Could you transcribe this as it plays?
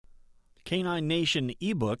Canine Nation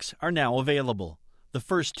ebooks are now available. The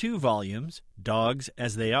first 2 volumes, Dogs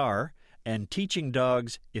as They Are and Teaching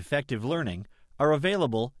Dogs Effective Learning, are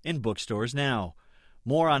available in bookstores now.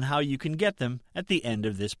 More on how you can get them at the end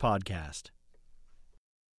of this podcast.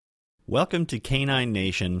 Welcome to Canine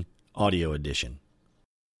Nation Audio Edition.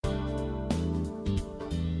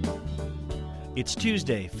 It's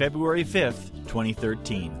Tuesday, February 5th,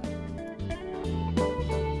 2013.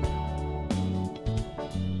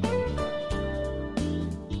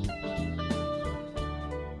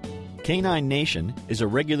 Canine Nation is a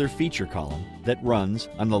regular feature column that runs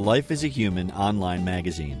on the Life as a Human online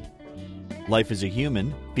magazine. Life as a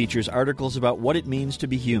Human features articles about what it means to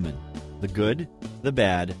be human, the good, the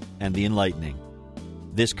bad, and the enlightening.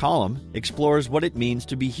 This column explores what it means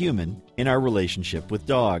to be human in our relationship with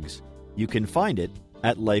dogs. You can find it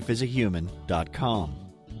at lifeasahuman.com.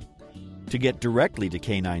 To get directly to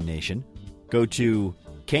Canine Nation, go to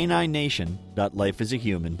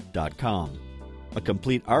caninenation.lifeasahuman.com. A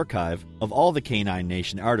complete archive of all the Canine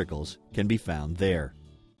Nation articles can be found there.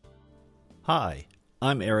 Hi,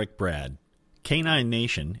 I'm Eric Brad. Canine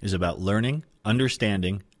Nation is about learning,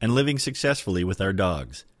 understanding, and living successfully with our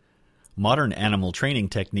dogs. Modern animal training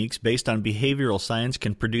techniques based on behavioral science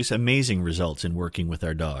can produce amazing results in working with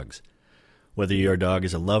our dogs. Whether your dog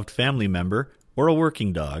is a loved family member or a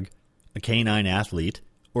working dog, a canine athlete,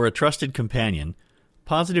 or a trusted companion,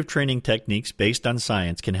 positive training techniques based on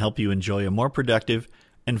science can help you enjoy a more productive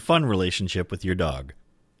and fun relationship with your dog.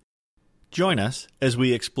 Join us as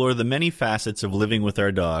we explore the many facets of living with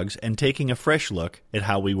our dogs and taking a fresh look at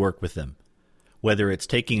how we work with them. Whether it's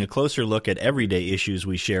taking a closer look at everyday issues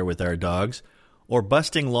we share with our dogs or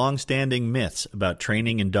busting long-standing myths about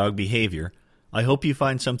training and dog behavior, I hope you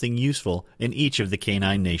find something useful in each of the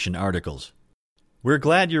Canine Nation articles. We're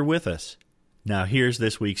glad you're with us. Now here's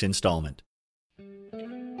this week's installment.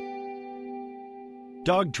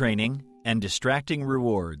 Dog training and distracting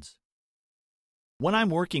rewards. When I'm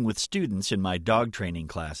working with students in my dog training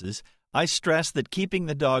classes, I stress that keeping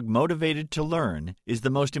the dog motivated to learn is the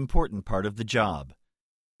most important part of the job.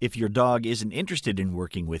 If your dog isn't interested in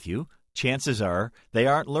working with you, chances are they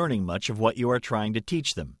aren't learning much of what you are trying to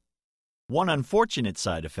teach them. One unfortunate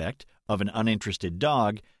side effect of an uninterested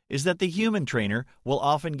dog is that the human trainer will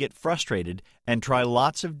often get frustrated and try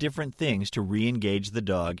lots of different things to re-engage the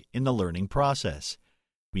dog in the learning process.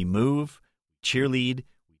 We move, cheerlead,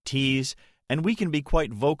 we tease, and we can be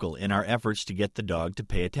quite vocal in our efforts to get the dog to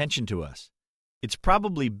pay attention to us. It's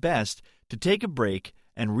probably best to take a break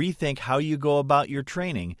and rethink how you go about your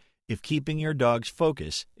training if keeping your dog's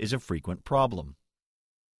focus is a frequent problem.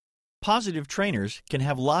 Positive trainers can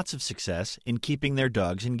have lots of success in keeping their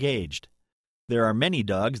dogs engaged. There are many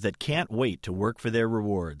dogs that can't wait to work for their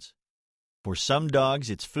rewards. For some dogs,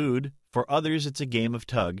 it's food, for others, it's a game of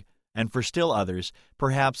tug, and for still others,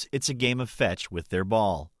 perhaps it's a game of fetch with their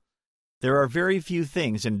ball. There are very few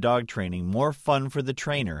things in dog training more fun for the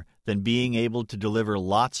trainer than being able to deliver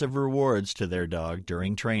lots of rewards to their dog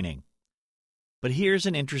during training. But here's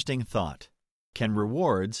an interesting thought. Can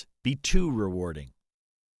rewards be too rewarding?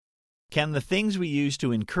 Can the things we use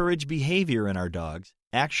to encourage behavior in our dogs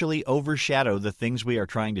actually overshadow the things we are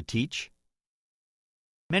trying to teach?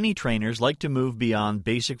 Many trainers like to move beyond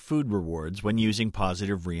basic food rewards when using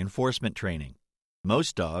positive reinforcement training.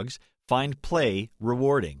 Most dogs find play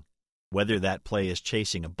rewarding, whether that play is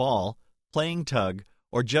chasing a ball, playing tug,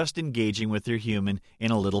 or just engaging with their human in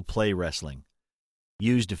a little play wrestling.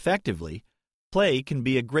 Used effectively, play can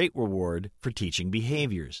be a great reward for teaching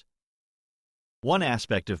behaviors. One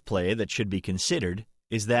aspect of play that should be considered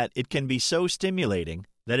is that it can be so stimulating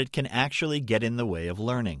that it can actually get in the way of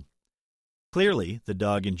learning. Clearly, the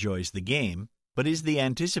dog enjoys the game, but is the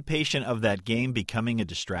anticipation of that game becoming a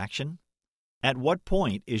distraction? At what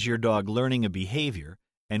point is your dog learning a behavior,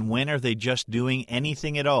 and when are they just doing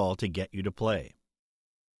anything at all to get you to play?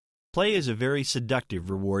 Play is a very seductive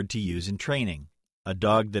reward to use in training. A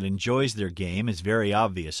dog that enjoys their game is very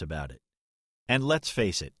obvious about it. And let's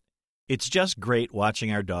face it, it's just great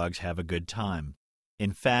watching our dogs have a good time.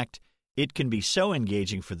 In fact, it can be so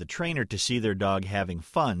engaging for the trainer to see their dog having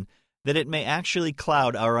fun that it may actually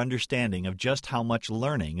cloud our understanding of just how much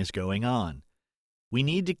learning is going on. We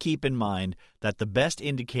need to keep in mind that the best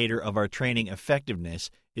indicator of our training effectiveness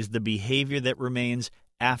is the behavior that remains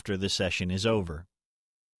after the session is over.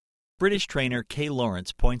 British trainer Kay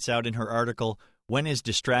Lawrence points out in her article, When is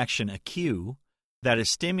Distraction a Cue?, that a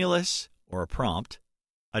stimulus, or a prompt,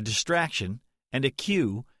 a distraction, and a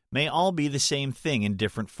cue may all be the same thing in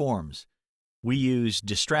different forms. We use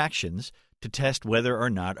distractions to test whether or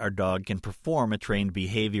not our dog can perform a trained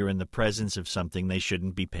behavior in the presence of something they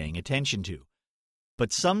shouldn't be paying attention to.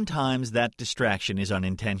 But sometimes that distraction is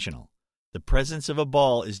unintentional. The presence of a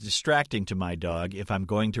ball is distracting to my dog if I'm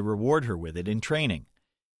going to reward her with it in training.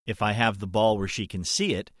 If I have the ball where she can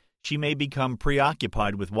see it, she may become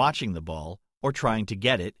preoccupied with watching the ball or trying to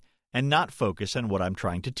get it and not focus on what I'm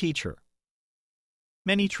trying to teach her.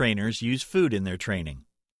 Many trainers use food in their training.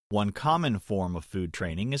 One common form of food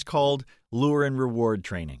training is called lure and reward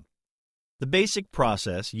training. The basic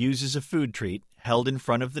process uses a food treat held in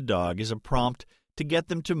front of the dog as a prompt to get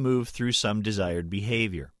them to move through some desired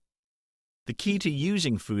behavior. The key to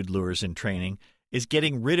using food lures in training is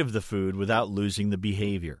getting rid of the food without losing the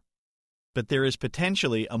behavior. But there is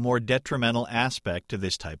potentially a more detrimental aspect to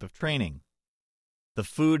this type of training. The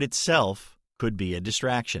food itself could be a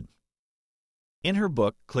distraction. In her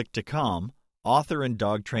book, Click to Calm, author and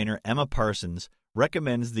dog trainer Emma Parsons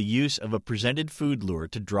recommends the use of a presented food lure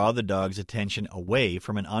to draw the dog's attention away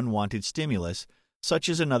from an unwanted stimulus, such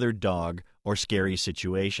as another dog or scary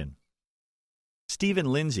situation. Stephen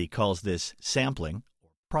Lindsay calls this sampling, or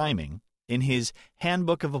priming, in his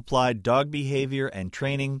Handbook of Applied Dog Behavior and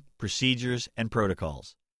Training, Procedures and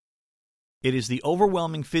Protocols. It is the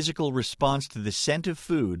overwhelming physical response to the scent of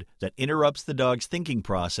food that interrupts the dog's thinking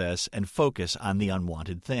process and focus on the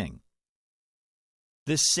unwanted thing.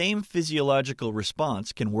 This same physiological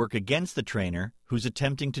response can work against the trainer who's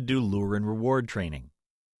attempting to do lure and reward training.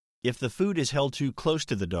 If the food is held too close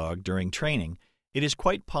to the dog during training, it is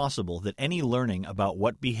quite possible that any learning about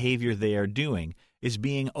what behavior they are doing is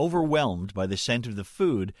being overwhelmed by the scent of the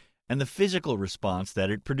food and the physical response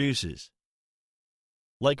that it produces.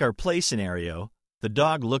 Like our play scenario, the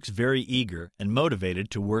dog looks very eager and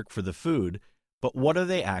motivated to work for the food, but what are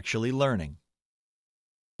they actually learning?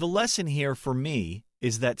 The lesson here for me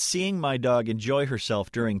is that seeing my dog enjoy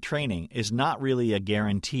herself during training is not really a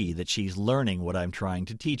guarantee that she's learning what I'm trying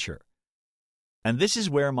to teach her. And this is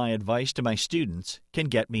where my advice to my students can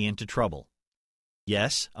get me into trouble.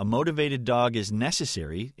 Yes, a motivated dog is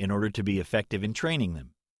necessary in order to be effective in training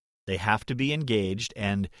them. They have to be engaged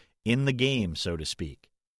and in the game, so to speak.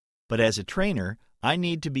 But as a trainer, I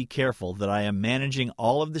need to be careful that I am managing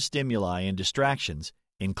all of the stimuli and distractions,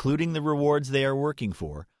 including the rewards they are working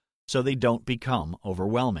for, so they don't become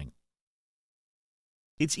overwhelming.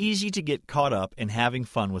 It's easy to get caught up in having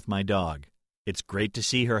fun with my dog. It's great to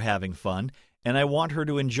see her having fun, and I want her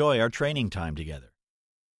to enjoy our training time together.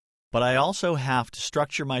 But I also have to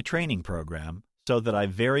structure my training program so that I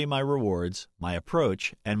vary my rewards, my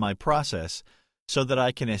approach, and my process so that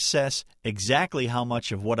I can assess exactly how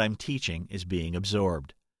much of what I'm teaching is being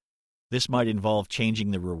absorbed. This might involve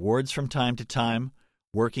changing the rewards from time to time,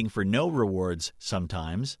 working for no rewards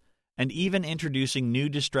sometimes, and even introducing new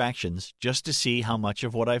distractions just to see how much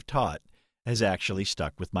of what I've taught has actually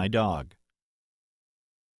stuck with my dog.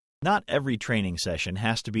 Not every training session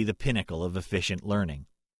has to be the pinnacle of efficient learning.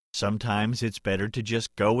 Sometimes it's better to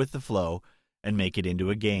just go with the flow and make it into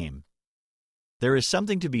a game. There is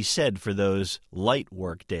something to be said for those light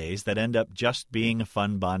work days that end up just being a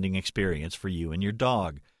fun bonding experience for you and your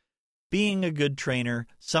dog. Being a good trainer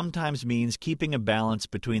sometimes means keeping a balance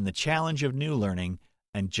between the challenge of new learning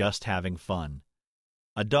and just having fun.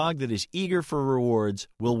 A dog that is eager for rewards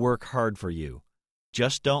will work hard for you.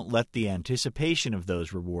 Just don't let the anticipation of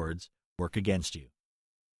those rewards work against you.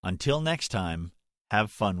 Until next time,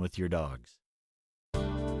 have fun with your dogs.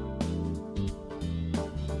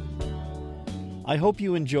 I hope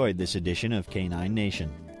you enjoyed this edition of Canine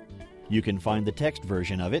Nation. You can find the text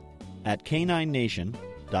version of it at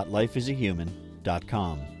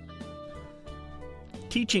caninenation.lifeasahuman.com.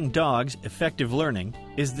 Teaching Dogs Effective Learning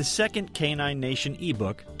is the second Canine Nation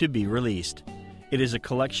ebook to be released. It is a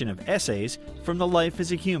collection of essays from the Life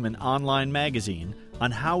as a Human online magazine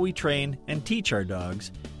on how we train and teach our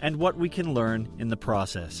dogs and what we can learn in the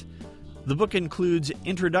process. The book includes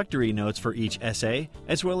introductory notes for each essay,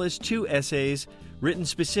 as well as 2 essays written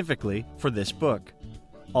specifically for this book.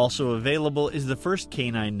 Also available is the first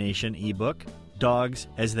Canine Nation ebook, Dogs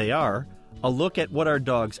as They Are, a look at what our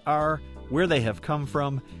dogs are, where they have come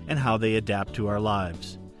from, and how they adapt to our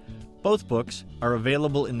lives. Both books are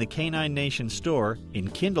available in the Canine Nation store in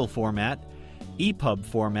Kindle format, EPUB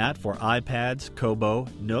format for iPads, Kobo,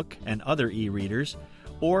 Nook, and other e-readers,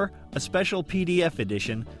 or a special PDF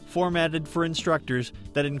edition formatted for instructors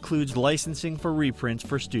that includes licensing for reprints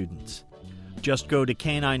for students. Just go to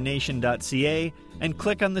caninenation.ca and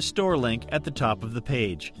click on the store link at the top of the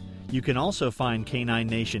page. You can also find Canine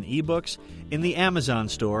Nation ebooks in the Amazon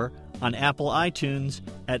store, on Apple iTunes,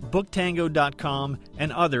 at booktango.com,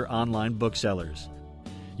 and other online booksellers.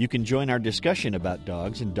 You can join our discussion about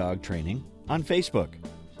dogs and dog training on Facebook.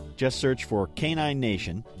 Just search for Canine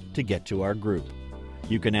Nation to get to our group.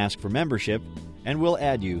 You can ask for membership and we'll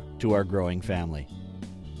add you to our growing family.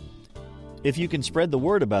 If you can spread the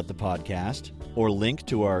word about the podcast or link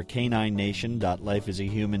to our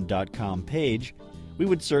caninenation.lifeasahuman.com page, we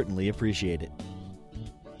would certainly appreciate it.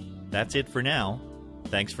 That's it for now.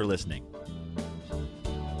 Thanks for listening.